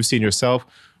anything you've seen yourself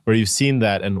where you've seen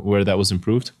that and where that was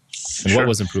improved? And what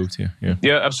was improved here?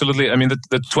 Yeah, absolutely. I mean,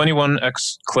 the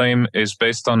 21x claim is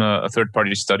based on a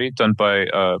third-party study done by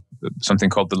something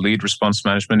called the Lead Response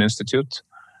Management Institute.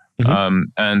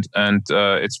 And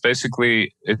it's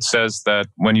basically, it says that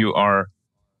when you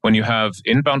have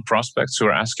inbound prospects who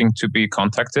are asking to be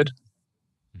contacted,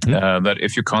 that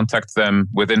if you contact them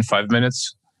within 5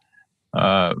 minutes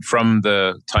from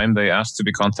the time they asked to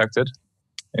be contacted,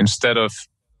 instead of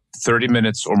 30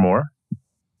 minutes or more,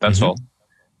 that's all,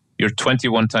 you're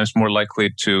 21 times more likely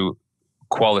to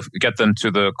get them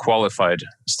to the qualified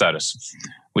status,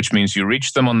 which means you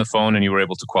reached them on the phone and you were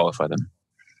able to qualify them.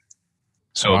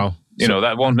 So,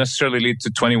 that won't necessarily lead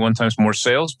to 21 times more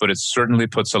sales, but it certainly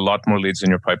puts a lot more leads in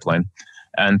your pipeline.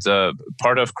 And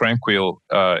part of CrankWheel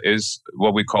is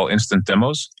what we call instant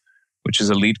demos, which is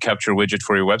a lead capture widget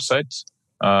for your website,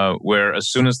 where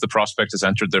as soon as the prospect has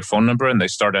entered their phone number and they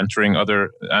start entering other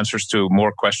answers to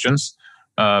more questions,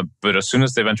 But as soon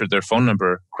as they've entered their phone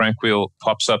number, CrankWheel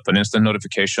pops up an instant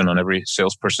notification on every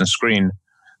salesperson's screen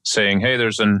saying, hey,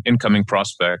 there's an incoming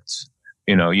prospect.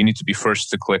 You need to be first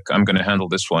to click, I'm going to handle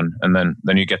this one. And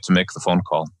then you get to make the phone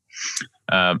call.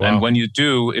 Wow. And when you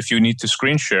do, if you need to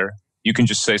screen share, you can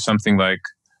just say something like,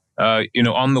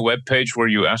 on the web page where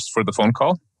you asked for the phone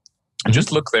call,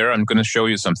 just look there, I'm going to show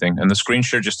you something. And the screen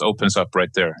share just opens up right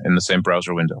there in the same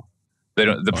browser window.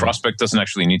 The prospect doesn't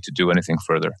actually need to do anything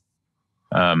further.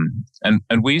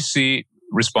 And we see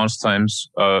response times,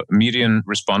 median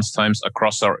response times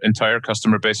across our entire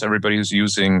customer base, everybody who's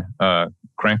using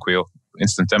CrankWheel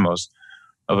instant demos,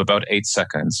 of about 8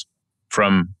 seconds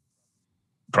from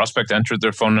prospect entered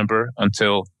their phone number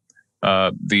until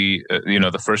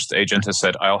the first agent has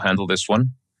said, I'll handle this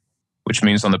one, which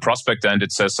means on the prospect end,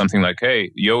 it says something like,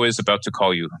 hey, Yo is about to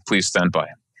call you. Please stand by.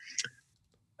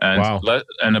 And,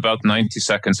 and about 90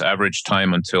 seconds average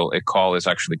time until a call is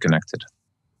actually connected.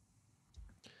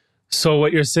 So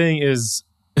what you're saying is,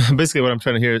 basically what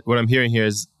I'm hearing here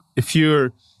is, if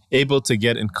you're able to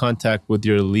get in contact with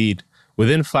your lead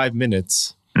within 5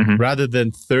 minutes, rather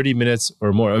than 30 minutes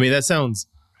or more. I mean, that sounds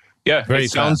very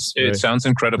fast. It sounds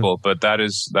incredible, but that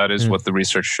is what the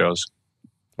research shows.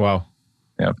 Wow.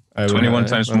 Yeah. 21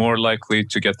 times more likely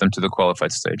to get them to the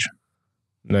qualified stage.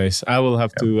 Nice. I will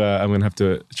have to, I'm going to have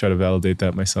to try to validate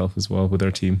that myself as well with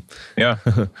our team. Yeah.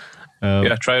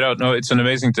 Try it out. No, it's an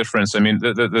amazing difference. I mean,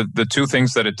 the two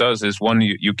things that it does is, one,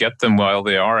 you get them while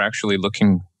they are actually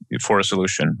looking for a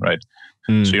solution, right?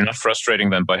 So you're not frustrating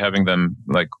them by having them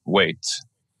wait.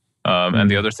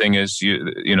 And the other thing is,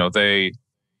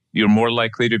 you're more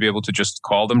likely to be able to just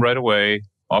call them right away,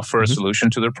 offer a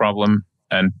solution to their problem,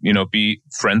 and be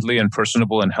friendly and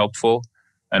personable and helpful,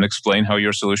 and explain how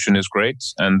your solution is great.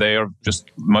 And they are just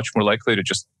much more likely to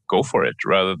just go for it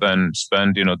rather than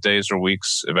spend days or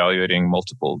weeks evaluating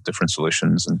multiple different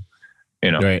solutions. And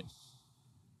right.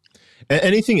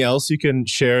 Anything else you can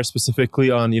share specifically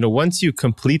on once you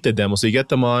complete the demo, so you get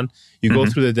them on, you go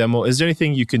through the demo, is there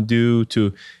anything you can do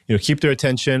to keep their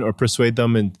attention or persuade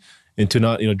them into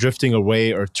not drifting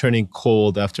away or turning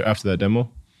cold after that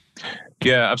demo?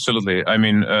 Yeah, absolutely. I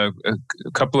mean, a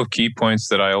couple of key points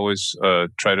that I always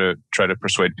try to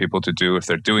persuade people to do if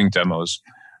they're doing demos.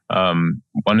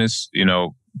 One is,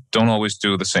 don't always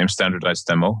do the same standardized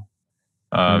demo.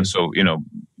 So,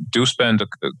 do spend a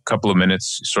couple of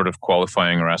minutes sort of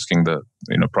qualifying or asking the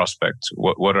prospect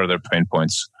what are their pain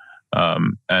points.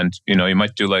 And you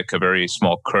might do a very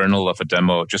small kernel of a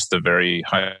demo, just the very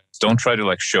high. Don't try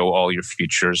to show all your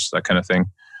features, that kind of thing.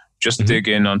 Just dig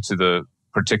in onto the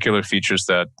particular features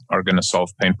that are going to solve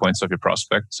pain points of your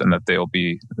prospects, and that they'll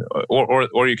be,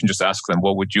 or you can just ask them,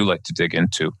 what would you like to dig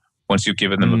into? Once you've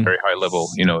given them a very high level,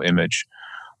 image,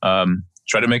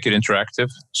 try to make it interactive.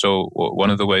 So one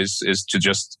of the ways is to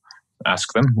just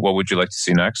ask them, what would you like to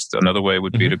see next? Another way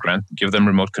would be to give them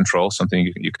remote control,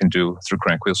 something you can do through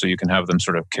CrankWheel, so you can have them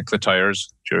sort of kick the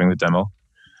tires during the demo.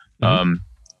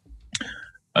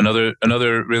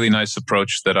 Another really nice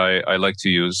approach that I like to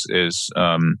use is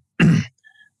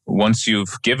once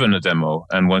you've given a demo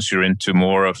and once you're into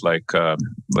more of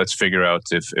let's figure out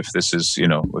if this is,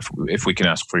 if we can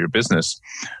ask for your business.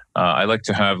 I like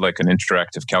to have an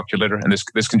interactive calculator, and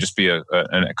this can just be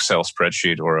an Excel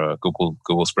spreadsheet or a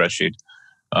Google spreadsheet,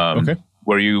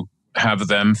 where you have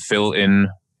them fill in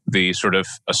the sort of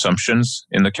assumptions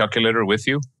in the calculator with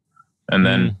you, and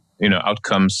then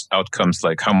outcomes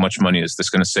like how much money is this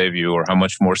going to save you, or how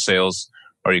much more sales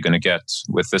are you going to get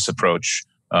with this approach,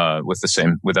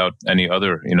 without any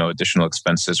other additional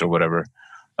expenses or whatever.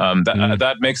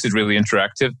 That makes it really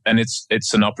interactive, and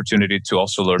it's an opportunity to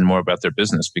also learn more about their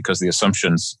business, because the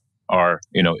assumptions are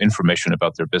information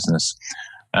about their business.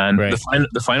 And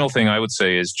the final thing I would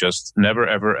say is just never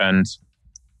ever end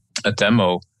a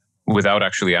demo without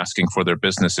actually asking for their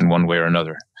business in one way or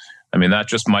another. I mean, that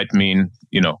just might mean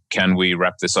can we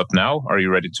wrap this up now? Are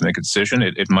you ready to make a decision?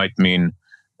 It might mean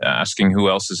asking who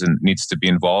else needs to be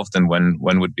involved, and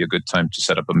when would be a good time to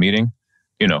set up a meeting.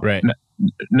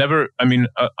 Never. I mean,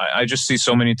 I just see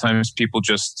so many times people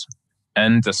just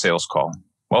end a sales call.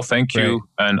 Well, thank you,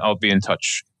 and I'll be in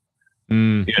touch.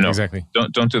 Exactly.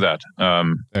 Don't do that. I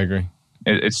agree.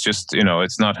 It's just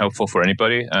it's not helpful for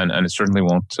anybody, and it certainly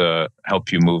won't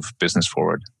help you move business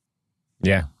forward.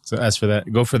 Yeah. So as for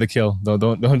that, go for the kill.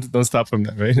 Don't stop from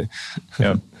that, right?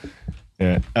 Yeah.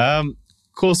 Yeah.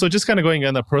 Cool. So just kind of going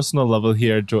on a personal level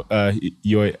here,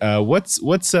 Yoy, what's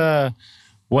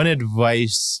one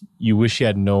advice you wish you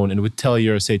had known and would tell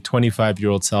your, say,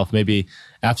 25-year-old self, maybe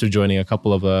after joining a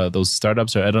couple of those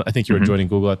startups, or I think you were joining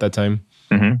Google at that time?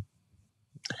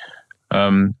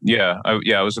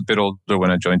 I was a bit older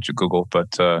when I joined Google,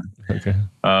 but Okay.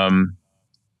 I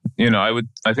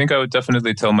think I would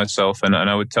definitely tell myself, and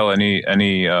I would tell any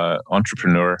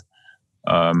entrepreneur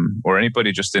or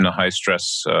anybody just in a high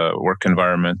stress work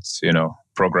environment,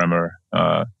 programmer,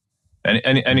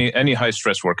 any high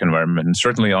stress work environment, and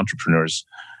certainly entrepreneurs,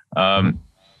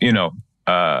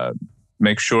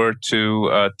 make sure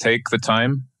to take the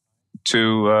time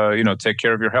to take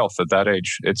care of your health at that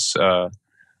age. It's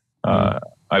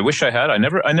I wish I had. I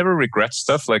never regret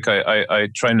stuff. Like I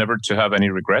try never to have any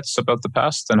regrets about the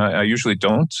past, and I usually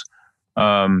don't.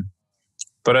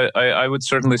 But I would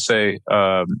certainly say,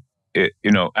 at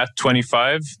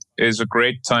 25 is a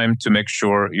great time to make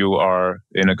sure you are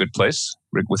in a good place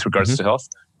with regards to health.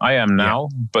 I am now,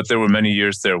 but there were many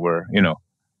years there where,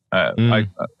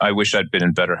 I wish I'd been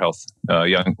in better health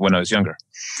when I was younger.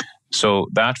 So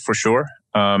that for sure.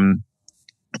 And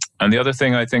the other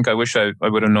thing I think I wish I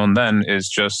would have known then is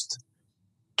just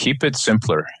keep it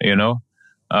simpler,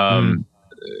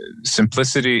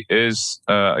 Simplicity is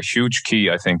a huge key,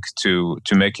 I think, to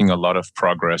making a lot of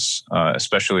progress,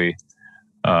 especially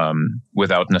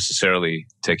without necessarily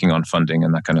taking on funding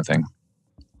and that kind of thing.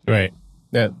 Right.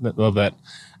 Yeah, love that.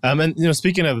 And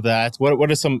speaking of that,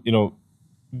 what are some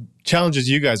challenges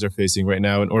you guys are facing right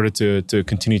now in order to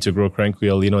continue to grow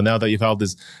CrankWheel? Now that you've had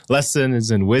these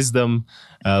lessons and wisdom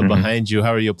behind you,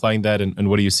 how are you applying that, and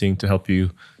what are you seeing to help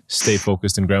you stay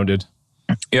focused and grounded?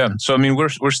 Yeah, so I mean,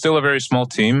 we're still a very small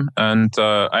team, and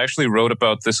I actually wrote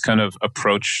about this kind of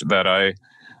approach that I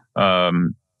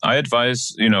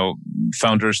advise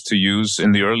founders to use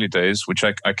in the early days, which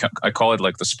I call it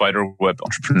like the spider web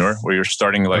entrepreneur, where you're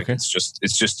starting it's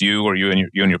just you or you and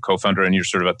your co-founder, and you're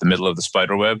sort of at the middle of the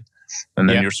spider web, and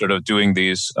then you're sort of doing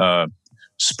these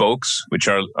spokes, which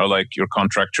are like your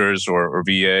contractors or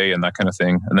VA and that kind of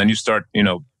thing. And then you start,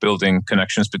 building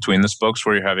connections between the spokes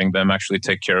where you're having them actually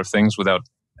take care of things without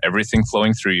everything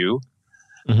flowing through you.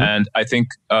 Mm-hmm. And I think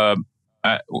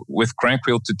with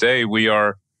CrankWheel today, we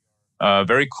are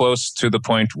very close to the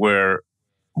point where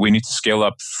we need to scale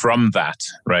up from that,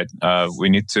 right? We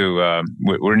need to,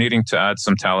 we're needing to add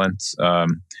some talent,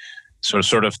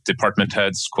 sort of department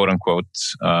heads, quote unquote,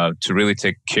 to really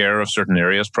take care of certain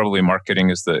areas. Probably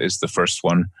marketing is the first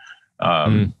one,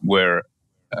 where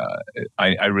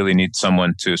I really need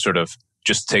someone to sort of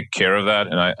just take care of that,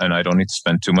 and I don't need to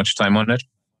spend too much time on it.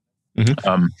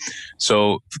 Mm-hmm.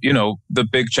 So the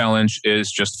big challenge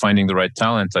is just finding the right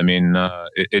talent. I mean,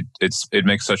 it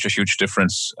makes such a huge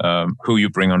difference who you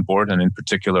bring on board, and in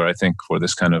particular, I think for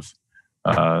this kind of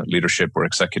leadership or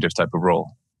executive type of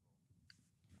role.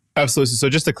 Absolutely. So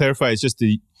just to clarify, it's just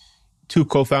the two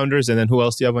co-founders, and then who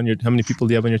else do you have how many people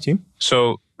do you have on your team?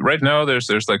 So right now there's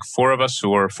like 4 of us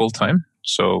who are full time.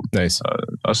 So nice.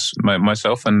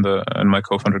 Myself and my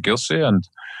co-founder Gilsi,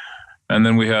 and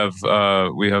then we have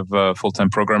a full-time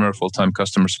programmer, full-time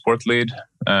customer support lead,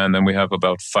 and then we have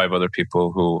about 5 other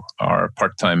people who are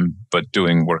part-time but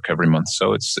doing work every month.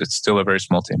 So it's still a very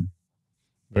small team.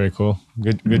 Very cool.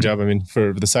 Good job. I mean,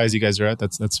 for the size you guys are at,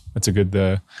 that's a good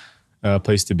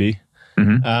place to be.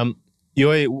 Mm-hmm.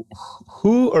 Yoi,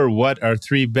 who or what are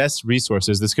 3 best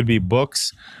resources? This could be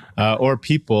books or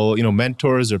people,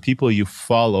 mentors or people you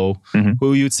follow, mm-hmm.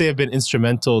 who you'd say have been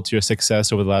instrumental to your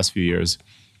success over the last few years.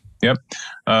 Yep.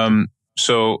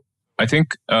 So I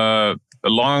think a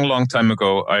long time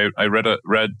ago, I read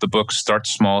the book "Start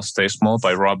Small, Stay Small"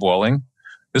 by Rob Walling.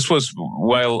 This was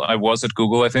while I was at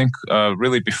Google, I think,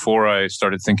 really before I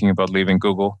started thinking about leaving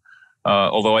Google.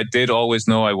 Although I did always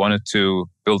know I wanted to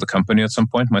build a company at some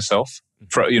point myself,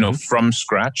 from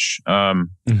scratch.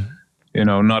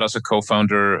 Not as a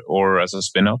co-founder or as a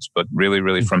spin-out, but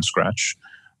really from scratch.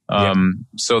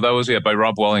 So that was by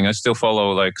Rob Walling. I still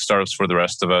follow like Startups for the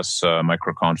Rest of Us,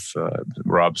 MicroConf,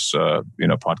 Rob's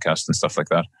podcast and stuff like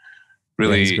that.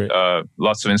 Really,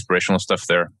 lots of inspirational stuff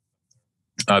there.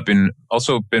 I've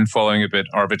also been following a bit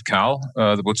Arvid Kahl,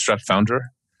 the bootstrapped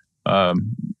founder.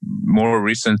 More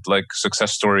recent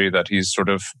success story that he's sort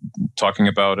of talking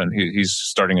about, and he's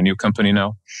starting a new company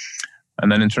now.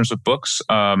 And then in terms of books,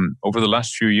 over the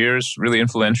last few years, really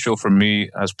influential for me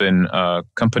has been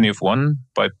Company of One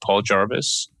by Paul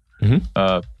Jarvis,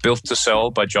 mm-hmm. Built to Sell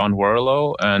by John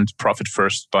Warlow, and Profit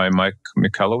First by Mike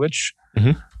Michalowicz.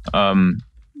 Mm-hmm.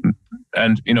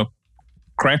 And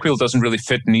CrankWheel doesn't really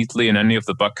fit neatly in any of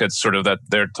the buckets sort of that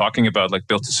they're talking about. Like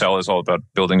Built to Sell is all about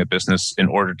building a business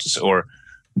or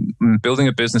building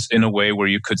a business in a way where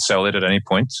you could sell it at any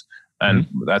point. And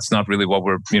mm-hmm. that's not really what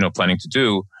we're, planning to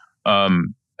do.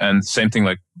 And same thing,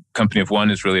 like Company of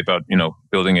One is really about,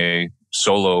 building a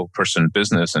solo person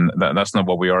business. And that's not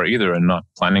what we are either, and not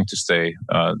planning to stay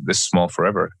this small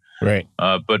forever. Right.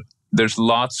 But there's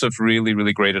lots of really,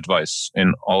 really great advice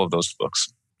in all of those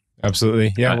books.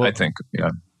 Absolutely. Yeah. I think. Yeah.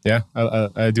 Yeah,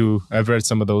 I do. I've read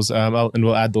some of those, and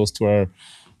we'll add those to our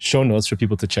show notes for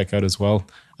people to check out as well.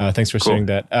 Thanks for sharing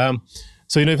that.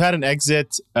 So you've had an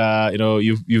exit.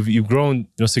 You've grown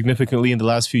significantly in the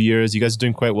last few years. You guys are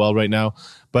doing quite well right now.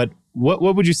 But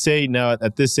what would you say now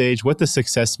at this age? What does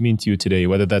success mean to you today?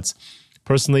 Whether that's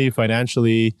personally,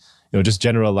 financially, just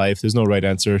general life. There's no right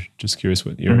answer. Just curious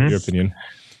what your opinion.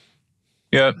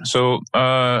 Yeah. So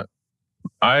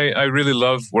I really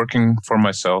love working for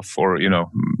myself, or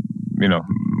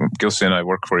Gilsey and I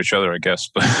work for each other, I guess.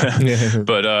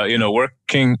 But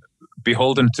working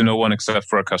beholden to no one except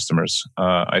for our customers,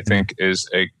 I think is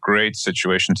a great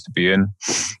situation to be in.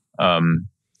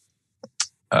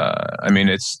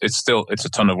 It's a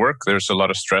ton of work. There's a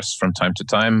lot of stress from time to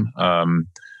time,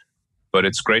 but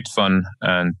it's great fun,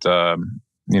 and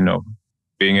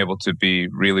being able to be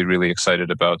really, really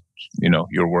excited about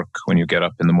your work when you get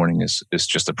up in the morning is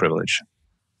just a privilege.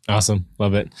 Awesome,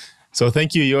 love it. So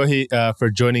thank you, Johi, for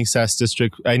joining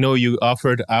SaaSDistrict. I know you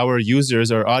offered our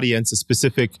users, our audience, a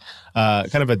specific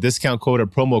kind of a discount code or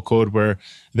promo code where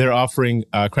they're offering,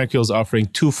 CrankWheel's offering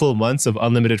 2 full months of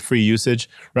unlimited free usage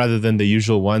rather than the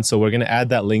usual one. So we're going to add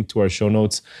that link to our show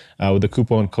notes with the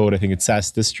coupon code. I think it's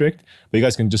SaaSDistrict. But you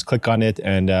guys can just click on it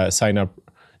and sign up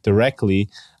directly.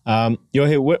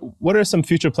 Johi, what are some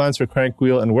future plans for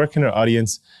CrankWheel, and where can our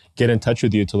audience get in touch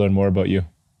with you to learn more about you?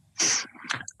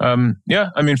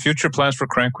 Future plans for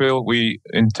CrankWheel, we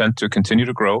intend to continue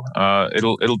to grow.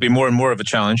 It'll be more and more of a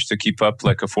challenge to keep up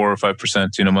like a 4 or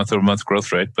 5%, month-over-month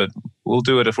growth rate, but we'll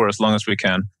do it for as long as we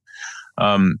can.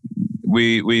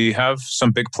 We have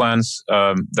some big plans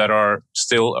that are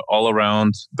still all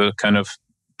around the kind of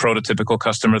prototypical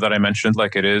customer that I mentioned.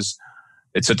 Like it's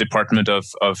a department of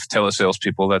telesales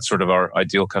people. That's sort of our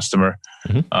ideal customer.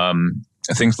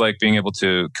 Things like being able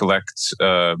to collect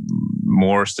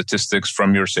more statistics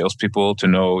from your salespeople to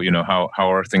know, how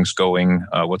are things going,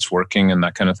 what's working, and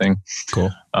that kind of thing.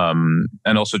 Cool.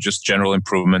 And also just general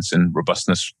improvements in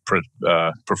robustness,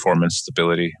 performance,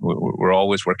 stability. We're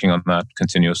always working on that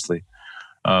continuously.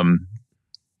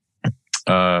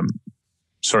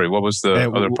 Sorry, what was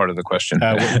the other part of the question?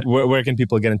 Where can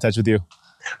people get in touch with you?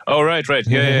 Oh, right.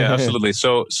 Yeah, absolutely.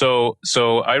 So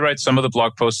I write some of the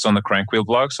blog posts on the CrankWheel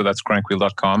blog. So that's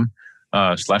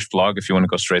crankwheel.com/blog if you want to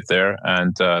go straight there.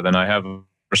 And then I have a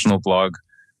personal blog,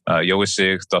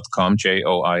 joisig.com,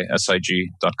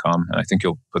 joisig.com. And I think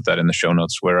you'll put that in the show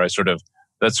notes, where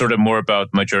that's sort of more about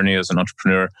my journey as an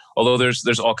entrepreneur. Although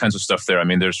there's all kinds of stuff there. I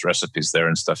mean, there's recipes there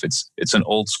and stuff. It's an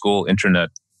old school internet,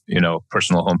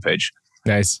 personal homepage.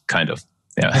 Nice. Kind of.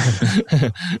 Yeah.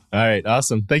 All right.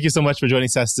 Awesome. Thank you so much for joining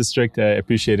SaaSDistrict. I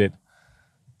appreciate it.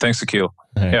 Thanks, Akil.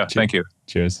 Right, thank you.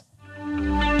 Cheers.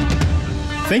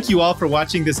 Thank you all for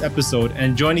watching this episode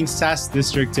and joining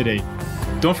SaaSDistrict today.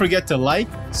 Don't forget to like,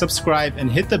 subscribe, and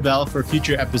hit the bell for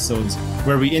future episodes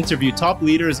where we interview top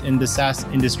leaders in the SaaS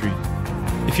industry.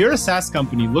 If you're a SaaS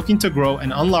company looking to grow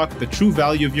and unlock the true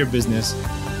value of your business,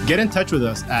 get in touch with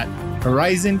us at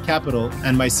Horizon Capital,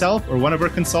 and myself or one of our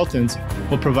consultants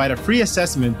will provide a free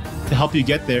assessment to help you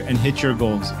get there and hit your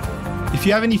goals. If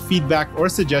you have any feedback or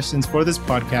suggestions for this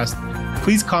podcast,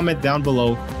 please comment down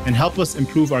below and help us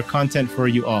improve our content for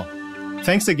you all.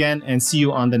 Thanks again, and see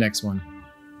you on the next one.